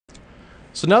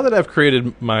So now that I've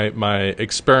created my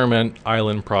experiment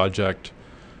island project,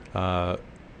 I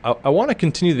want to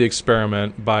continue the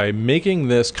experiment by making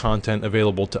this content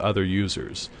available to other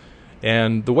users.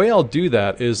 And the way I'll do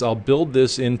that is I'll build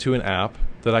this into an app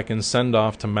that I can send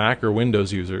off to Mac or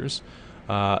Windows users.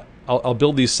 I'll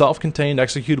build these self-contained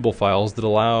executable files that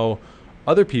allow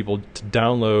other people to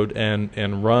download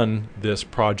and run this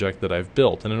project that I've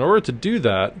built. And in order to do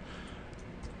that,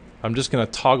 I'm just going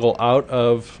to toggle out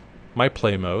of my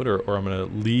play mode, or I'm going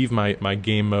to leave my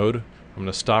game mode. I'm going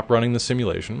to stop running the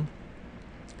simulation.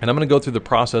 And I'm going to go through the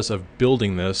process of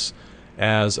building this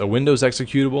as a Windows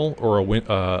executable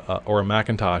or a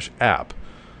Macintosh app.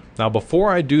 Now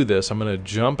before I do this, I'm going to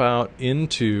jump out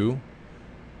into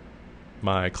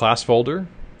my class folder,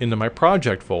 into my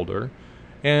project folder,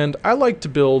 and I like to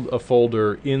build a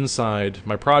folder inside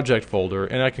my project folder,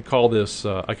 and I could call this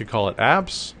I could call it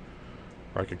apps,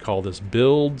 or I could call this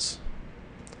builds.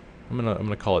 I'm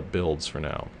gonna call it builds for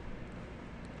now.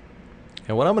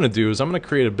 And what I'm gonna do is I'm gonna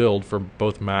create a build for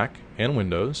both Mac and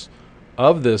Windows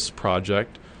of this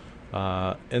project,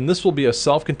 and this will be a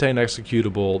self-contained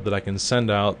executable that I can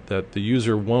send out that the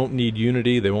user won't need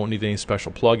Unity, they won't need any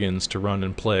special plugins to run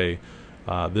and play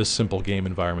this simple game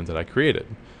environment that I created.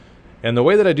 And the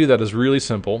way that I do that is really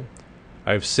simple.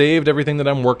 I've saved everything that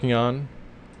I'm working on.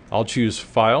 I'll choose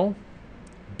File,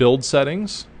 Build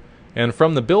Settings, and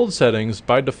from the build settings,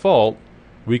 by default,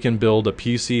 we can build a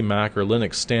PC, Mac, or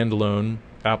Linux standalone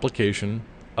application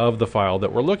of the file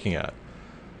that we're looking at.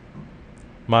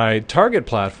 My target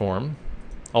platform,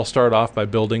 I'll start off by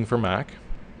building for Mac.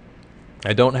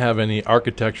 I don't have any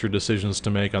architecture decisions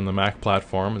to make on the Mac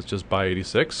platform, it's just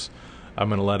x86. I'm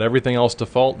going to let everything else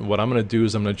default, and what I'm going to do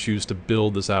is I'm going to choose to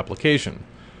build this application.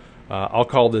 I'll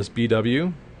call this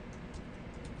BW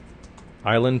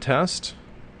Island Test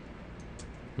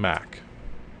Mac.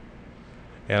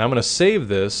 And I'm going to save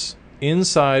this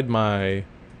inside my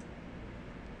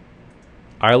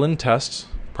Island Test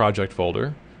project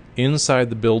folder, inside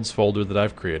the builds folder that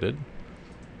I've created.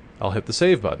 I'll hit the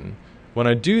save button. When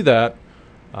I do that,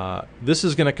 this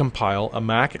is going to compile a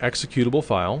Mac executable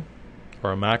file,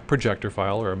 or a Mac projector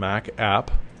file, or a Mac app.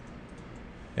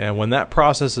 And when that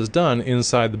process is done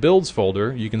inside the builds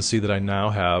folder, you can see that I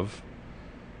now have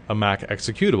a Mac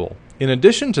executable. In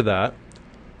addition to that,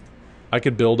 I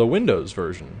could build a Windows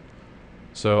version.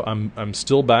 So I'm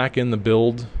still back in the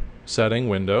build setting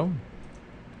window.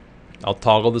 I'll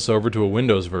toggle this over to a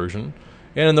Windows version,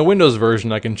 and in the Windows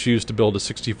version I can choose to build a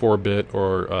 64-bit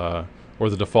or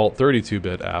the default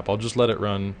 32-bit app. I'll just let it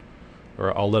run,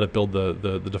 or I'll let it build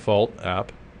the default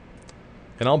app,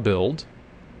 and I'll build.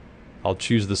 I'll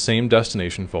choose the same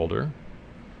destination folder.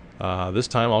 This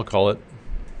time I'll call it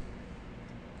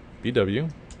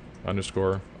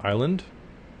BW_Island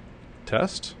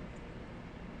Test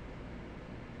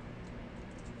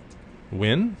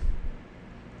Win,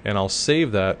 and I'll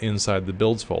save that inside the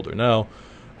builds folder. Now,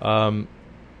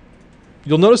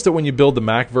 you'll notice that when you build the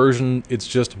Mac version, it's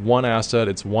just one asset,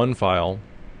 it's one file.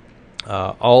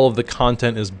 All of the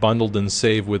content is bundled and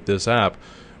saved with this app.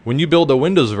 When you build a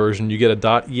Windows version, you get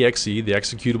a .exe, the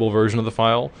executable version of the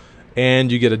file,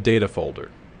 and you get a data folder.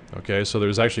 Okay, so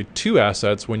there's actually two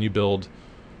assets when you build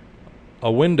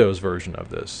a Windows version of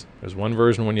this. There's one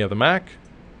version when you have the Mac,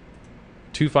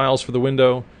 two files for the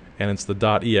window, and it's the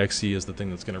 .exe is the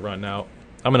thing that's going to run. Now,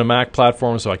 I'm in a Mac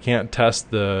platform, so I can't test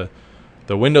the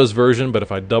Windows version, but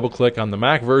if I double-click on the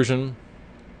Mac version,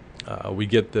 we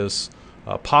get this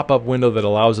pop-up window that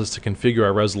allows us to configure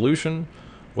our resolution,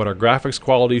 what our graphics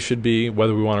quality should be,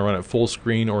 whether we want to run it full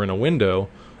screen or in a window.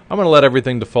 I'm going to let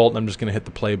everything default, and I'm just going to hit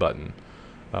the play button.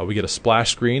 We get a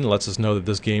splash screen, lets us know that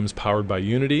this game is powered by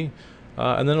Unity,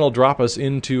 and then it'll drop us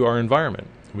into our environment.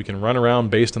 We can run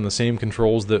around based on the same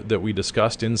controls that we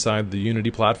discussed inside the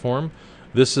Unity platform.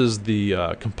 This is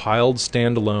the compiled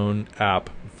standalone app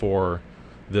for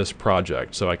this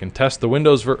project. So I can test the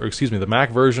the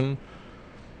Mac version.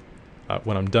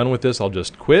 When I'm done with this, I'll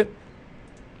just quit.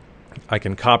 I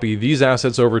can copy these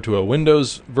assets over to a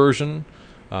Windows version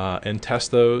and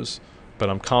test those, but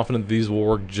I'm confident these will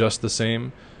work just the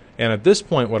same. And at this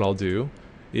point, what I'll do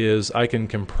is I can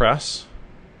compress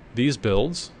these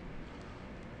builds.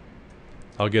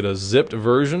 I'll get a zipped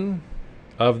version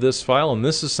of this file, and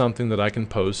this is something that I can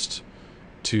post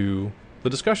to the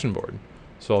discussion board.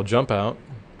 So I'll jump out.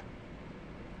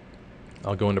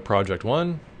 I'll go into project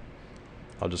 1.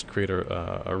 I'll just create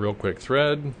a real quick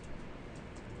thread.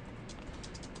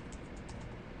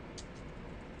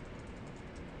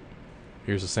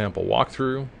 Here's a sample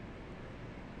walkthrough.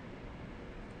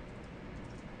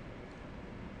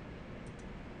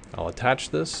 I'll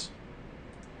attach this.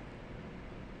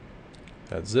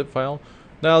 that zip file.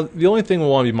 Now, the only thing we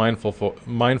want to be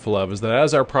mindful of is that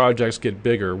as our projects get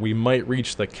bigger, we might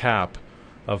reach the cap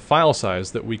of file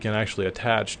size that we can actually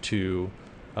attach to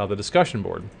the discussion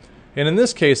board. And in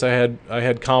this case, I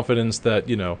had confidence that,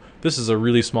 you know, this is a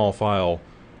really small file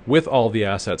with all the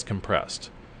assets compressed.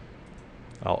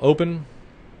 I'll open,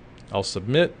 I'll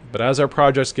submit, but as our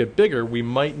projects get bigger, we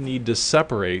might need to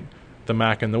separate the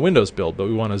Mac and the Windows build, but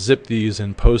we want to zip these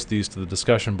and post these to the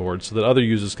discussion board so that other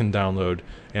users can download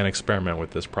and experiment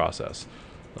with this process.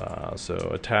 So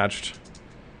attached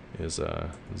is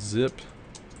a zip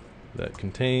that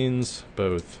contains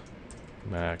both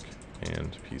Mac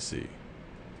and PC.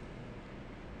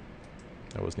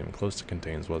 That wasn't even close to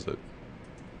contains, was it?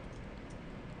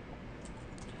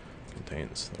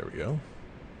 Contains, there we go.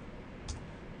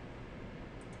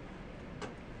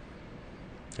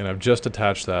 And I've just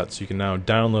attached that, so you can now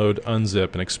download,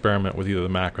 unzip, and experiment with either the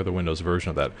Mac or the Windows version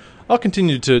of that. I'll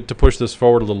continue to push this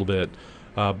forward a little bit,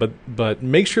 but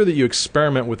make sure that you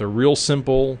experiment with a real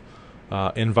simple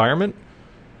environment.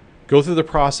 Go through the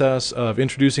process of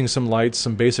introducing some lights,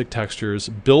 some basic textures,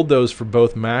 build those for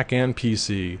both Mac and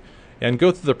PC, and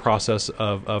go through the process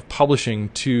of publishing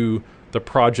to the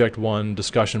Project 1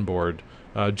 discussion board,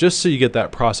 just so you get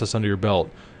that process under your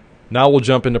belt. Now we'll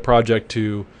jump into Project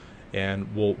 2,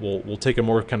 and we'll take a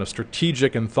more kind of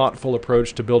strategic and thoughtful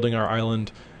approach to building our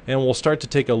island, and we'll start to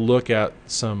take a look at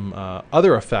some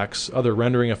other effects, other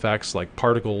rendering effects like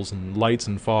particles and lights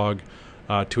and fog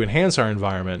to enhance our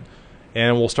environment.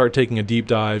 And we'll start taking a deep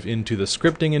dive into the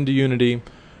scripting into Unity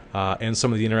and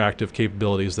some of the interactive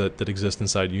capabilities that exist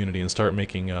inside Unity, and start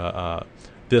making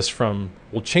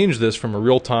we'll change this from a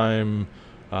real-time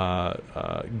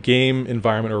game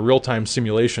environment or real-time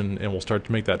simulation, and we'll start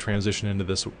to make that transition into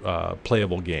this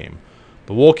playable game.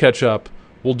 But we'll catch up.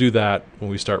 We'll do that when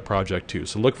we start Project 2.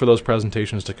 So look for those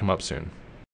presentations to come up soon.